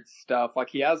weird stuff. Like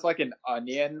he has like an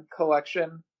onion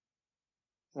collection,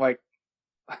 like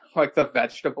the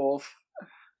vegetables.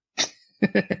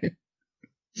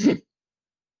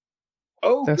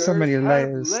 Oh, there's so many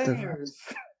layers. They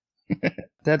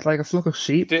had like a flock of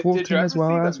sheep walking as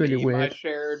well. That's really weird. I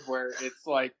shared where it's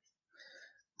like,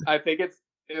 I think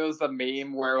it was a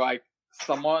meme where like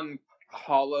someone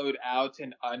hollowed out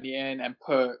an onion and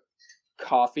put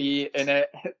coffee in it.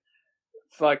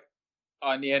 It's like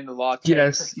onion latte.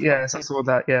 Yes, I saw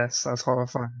that. Yes, that's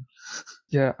horrifying.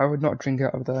 Yeah, I would not drink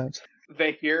out of that.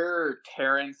 They hear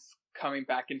Terrence coming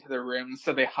back into the room,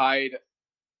 so they hide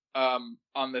on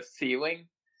the ceiling.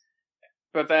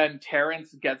 But then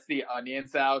Terrence gets the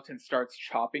onions out and starts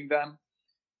chopping them.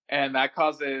 And that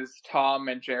causes Tom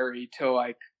and Jerry to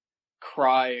like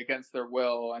cry against their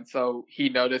will. And so he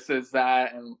notices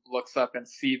that and looks up and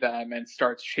see them and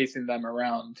starts chasing them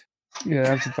around. Yeah,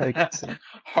 that's very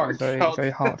heartfelt.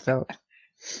 Very heartfelt.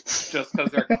 Just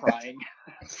because they're crying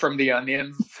from the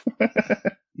onions.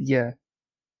 Yeah.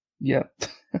 Yeah,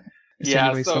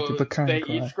 so they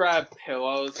each grab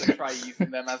pillows and try using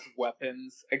them as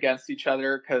weapons against each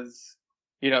other because,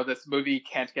 you know, this movie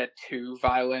can't get too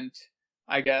violent,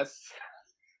 I guess.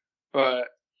 But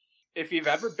if you've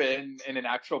ever been in an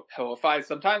actual pillow fight,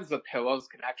 sometimes the pillows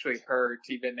can actually hurt,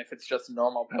 even if it's just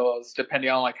normal pillows,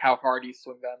 depending on like how hard you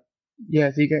swing them. Yeah,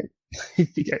 if you get,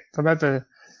 I remember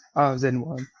I was in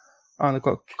one, and I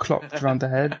got clocked around the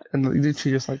head, and literally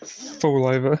just like fall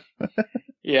over.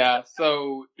 Yeah,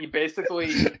 so he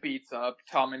basically beats up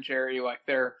Tom and Jerry like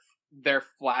they're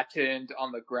flattened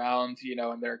on the ground, you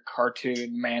know, in their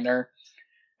cartoon manner,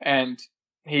 and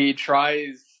he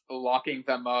tries locking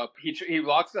them up. He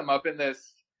locks them up in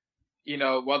this, you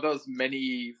know, one of those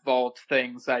mini vault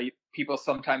things that people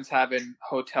sometimes have in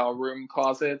hotel room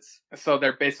closets. So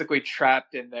they're basically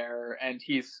trapped in there, and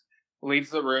he's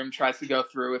leaves the room, tries to go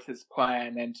through with his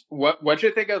plan. And what'd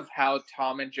you think of how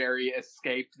Tom and Jerry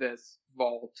escaped this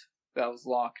vault that was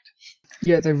locked?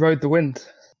 Yeah, they rode the wind.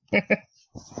 They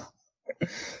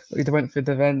went through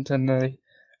the vent and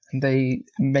they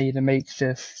made a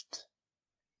makeshift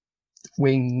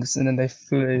wings, and then they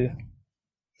flew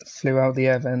out the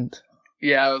air vent.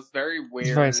 Yeah, it was very weird.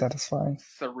 It's very satisfying.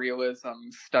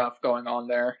 Surrealism stuff going on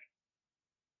there.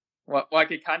 Well, like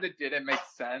it kind of didn't make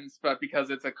sense, but because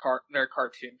it's they're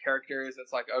cartoon characters,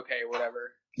 it's like okay,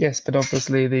 whatever. Yes, but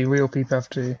obviously the real people have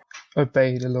to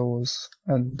obey the laws,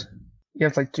 and you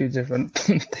have like two different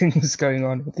things going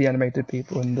on with the animated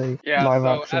people and the live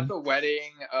action. So at the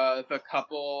wedding, the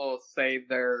couple say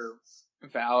their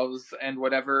vows and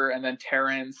whatever, and then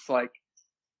Terrence like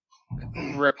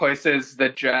replaces the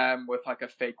gem with like a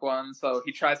fake one. So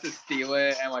he tries to steal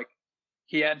it, and like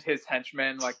he and his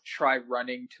henchmen like try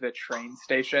running to the train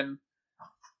station,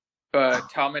 but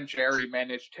Tom and Jerry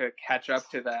manage to catch up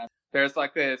to them. There's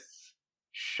like this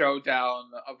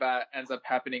showdown that ends up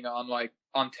happening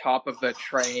on top of the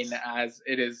train as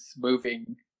it is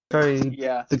moving.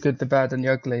 The Good, the Bad, and the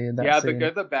Ugly. In that scene. The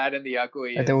Good, the Bad, and the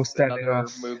Ugly is another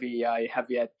movie I have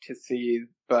yet to see,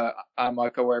 but I'm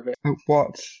like aware of it.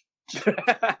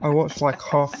 I watched like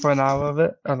half an hour of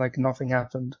it, and like nothing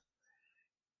happened.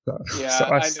 So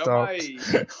I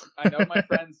know my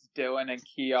friends Dylan and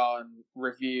Keon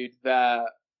reviewed that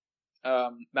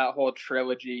whole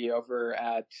trilogy over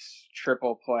at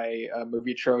Triple Play,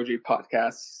 Movie Trilogy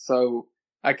podcast. So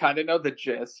I kind of know the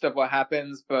gist of what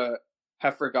happens, but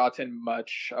have forgotten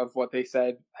much of what they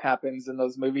said happens in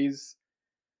those movies.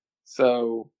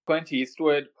 So Clint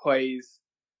Eastwood plays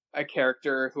a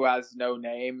character who has no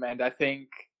name, and I think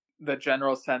the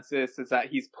general census is that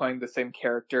he's playing the same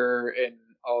character in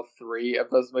all three of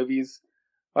those movies.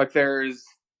 Like there's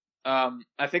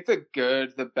I think The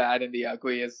Good, the Bad, and the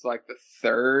Ugly is like the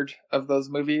third of those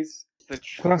movies. The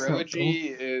trilogy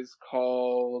is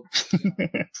called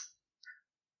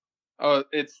oh,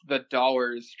 it's the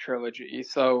Dollars trilogy.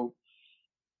 So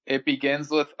it begins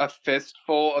with a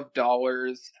fistful of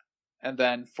dollars, and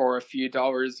then for a few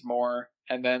dollars more,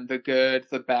 and then The Good,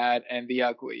 the Bad, and the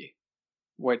Ugly,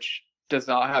 which does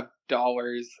not have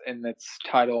dollars in its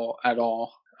title at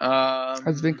all.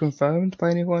 Has it been confirmed by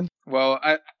anyone? Well,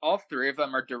 all three of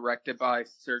them are directed by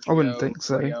Sergio I wouldn't think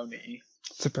so. Leone.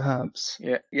 So perhaps.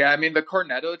 Yeah. I mean, the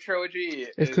Cornetto trilogy.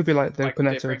 It could be like the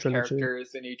Cornetto different trilogy.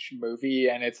 Characters in each movie,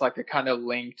 and it's like a kind of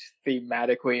linked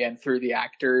thematically and through the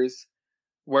actors.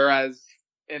 Whereas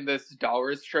in this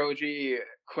Dollars trilogy,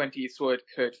 Clint Eastwood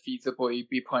could feasibly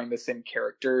be playing the same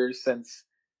characters since,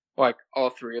 like,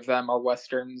 all three of them are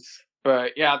westerns.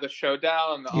 But yeah, the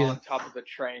showdown on top of the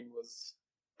train was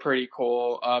pretty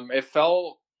cool. It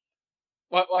felt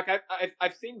like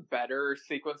I've seen better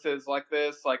sequences like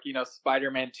this, like, you know,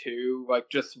 Spider-Man 2, like,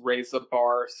 just raised the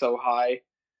bar so high.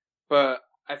 But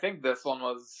I think this one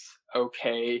was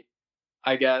okay,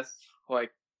 I guess.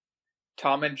 Like,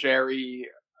 Tom and Jerry,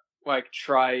 like,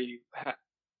 try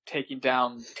taking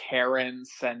down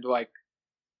Terrence, and, like,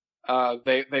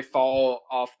 they fall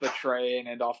off the train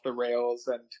and off the rails,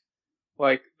 and,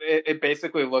 like, it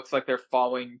basically looks like they're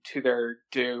falling to their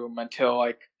doom until,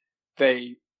 like,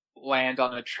 they land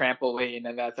on a trampoline,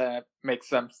 and that makes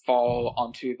them fall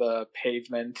onto the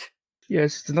pavement. Yeah,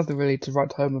 it's just nothing really to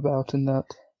write home about in that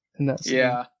scene.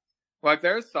 Yeah. Like,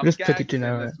 there's some gags in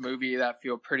this movie that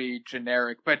feel pretty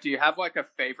generic, but do you have, like, a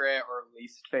favorite or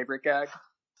least favorite gag?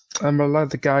 I like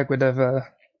the gag whenever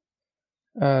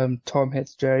Tom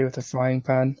hits Jerry with a frying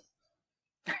pan.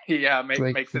 Yeah,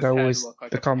 makes his head look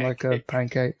like become like a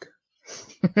pancake.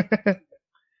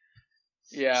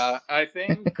 Yeah, I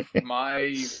think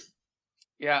I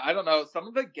don't know, some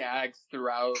of the gags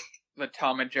throughout the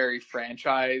Tom and Jerry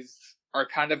franchise are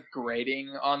kind of grating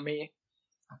on me.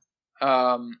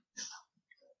 I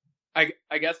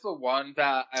guess the one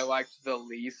that I liked the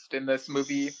least in this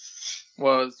movie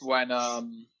was when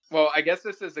well, I guess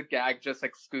this is a gag just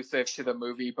exclusive to the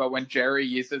movie, but when Jerry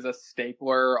uses a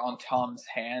stapler on Tom's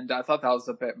hand, I thought that was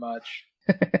a bit much.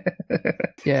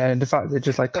 Yeah, and the fact that it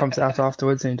just like comes out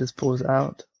afterwards and he just pulls it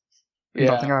out.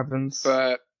 Yeah, nothing happens.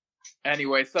 But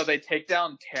anyway, so they take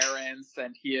down Terrence,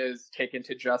 and he is taken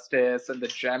to justice, and the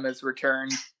gem is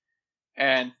returned,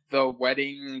 and the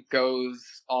wedding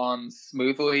goes on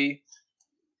smoothly,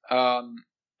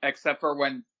 except for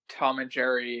when Tom and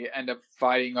Jerry end up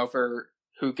fighting over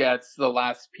who gets the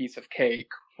last piece of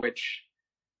cake, which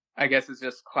I guess is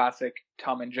just classic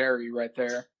Tom and Jerry right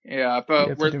there. Yeah,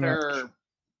 but were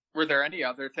there any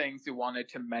other things you wanted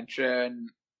to mention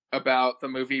about the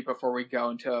movie before we go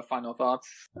into final thoughts?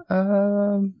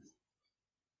 Not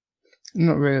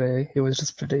really. It was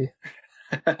just pretty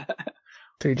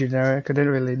generic.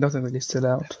 Nothing really stood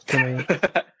out to me.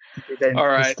 All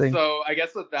right, so I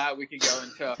guess with that we can go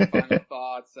into final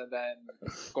thoughts and then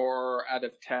score out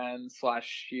of 10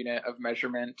 / unit of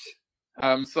measurement.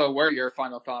 So what are your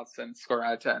final thoughts and score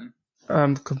out of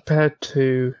 10? Compared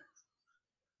to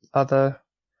other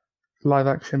live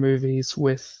action movies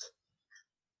with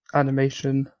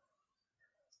animation,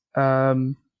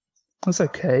 it's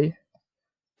okay.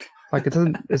 Like, it's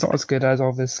not as good as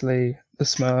obviously the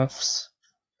Smurfs,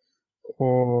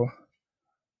 or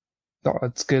not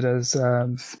as good as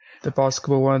the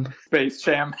basketball one. Space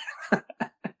Jam.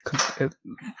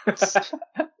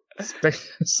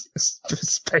 Space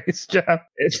Jam.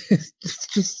 It's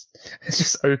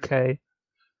just okay.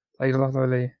 Like, not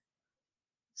really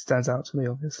stands out to me,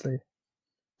 obviously.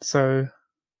 So,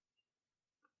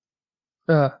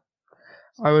 I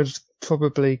would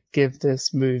probably give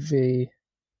this movie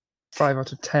 5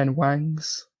 out of 10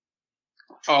 Wangs.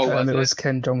 Oh, it was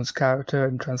Ken Jeong's character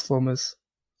in Transformers.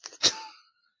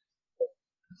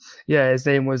 Yeah, his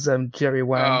name was Jerry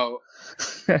Wang. Oh.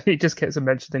 He just kept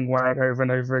mentioning Wang over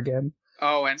and over again.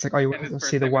 Oh, and it's like, oh, you want to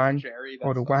see the Wang Jerry,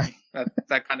 or the Wang?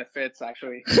 That kind of fits,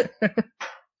 actually.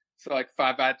 So, like,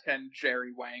 5 out of 10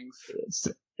 Jerry Wangs.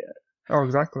 Yeah. Oh,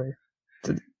 exactly.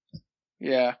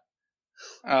 Yeah.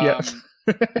 Yeah.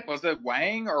 Was it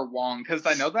Wang or Wong? Because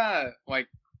I know that, like,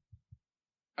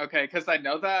 in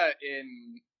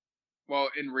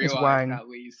real life, Wang. at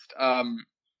least,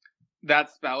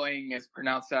 that spelling is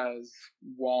pronounced as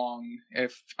Wong,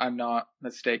 if I'm not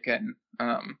mistaken.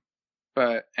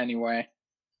 But anyway.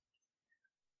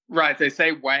 Right, they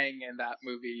say Wang in that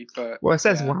movie, but... Well, it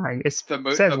says Wang. It says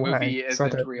the Wang, movie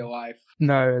isn't real life.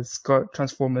 No, it's got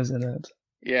Transformers in it.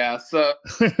 Yeah, so...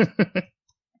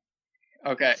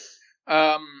 Okay.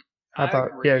 How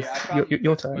about, yes,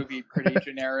 your turn. This movie pretty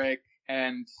generic,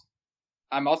 and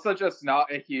I'm also just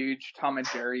not a huge Tom and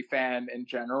Jerry fan in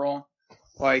general.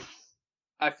 Like,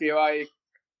 I feel like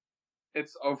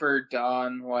it's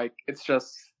overdone. Like, it's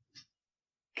just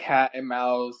cat and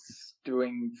mouse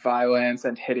doing violence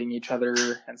and hitting each other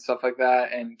and stuff like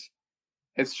that, and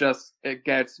it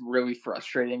gets really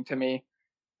frustrating to me.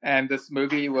 And this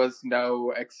movie was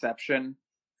no exception.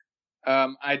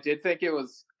 I did think it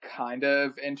was kind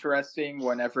of interesting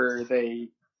whenever they,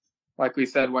 like we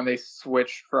said, when they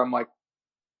switched from like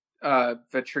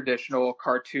the traditional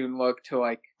cartoon look to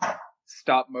like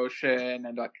stop motion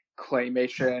and like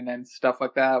claymation and stuff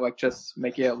like that, like just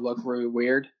making it look really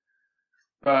weird.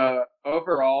 But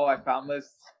overall, I found this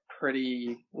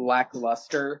pretty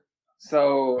lackluster.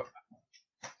 So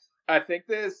I think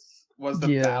this was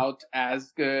about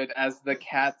as good as the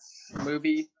Cats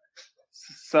movie.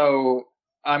 So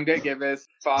I'm going to give this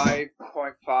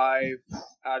 5.5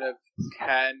 out of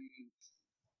 10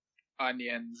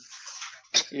 onions.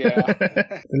 Yeah.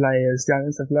 Layers,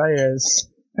 guys, of layers.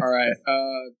 Alright,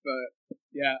 but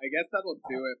yeah, I guess that'll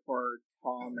do it for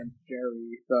Tom and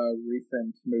Jerry, the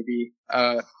recent movie.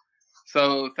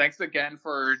 So thanks again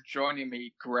for joining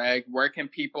me, Greg. Where can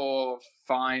people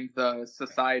find the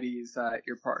societies that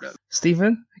you're part of?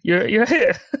 Stephen, you're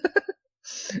here.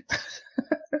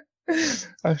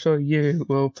 I'm sure you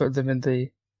will put them in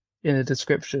the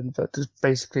description, but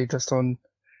basically just on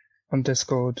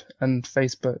Discord and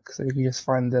Facebook, so you can just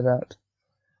find it at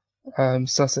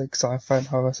Sussex Sci-Fi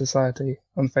Horror Society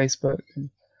on Facebook, and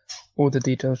all the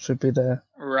details should be there.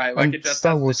 Right, like it just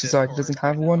Star Wars Society doesn't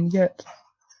have one yet,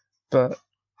 but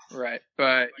right,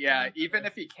 but yeah, even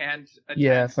if you can't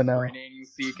attend for now,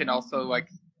 screenings, you can also like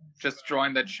just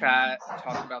join the chat,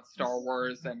 talk about Star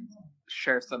Wars, and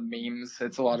share some memes.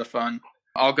 It's a lot of fun.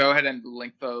 I'll go ahead and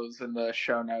link those in the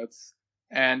show notes.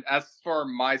 And as for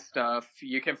my stuff,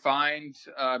 you can find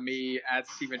me at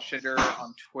Steven Schinder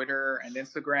on Twitter and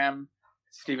Instagram,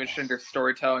 Steven Schinder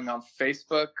Storytelling on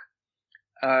Facebook.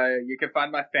 You can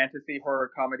find my fantasy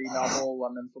horror comedy novel,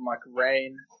 Lemons Will Make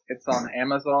Rain. It's on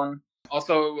Amazon.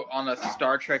 Also on a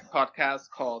Star Trek podcast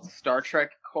called Star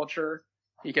Trek Culture.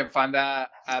 You can find that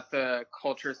at the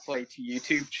Culture Slate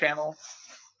YouTube channel.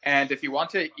 And if you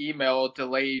want to email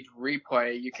Delayed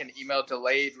Replay, you can email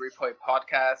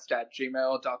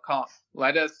delayedreplaypodcast@gmail.com.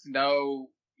 Let us know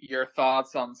your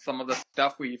thoughts on some of the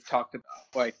stuff we've talked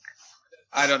about. Like,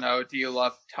 I don't know, do you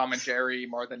love Tom and Jerry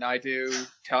more than I do?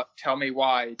 Tell me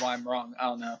why I'm wrong. I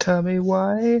don't know. Tell me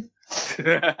why.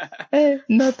 Ain't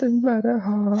nothing but a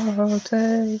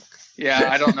heartache.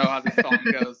 Yeah, I don't know how the song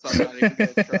goes, so I'm not even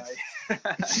going to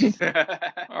try.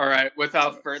 All right,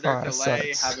 without further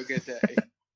delay, have a good day.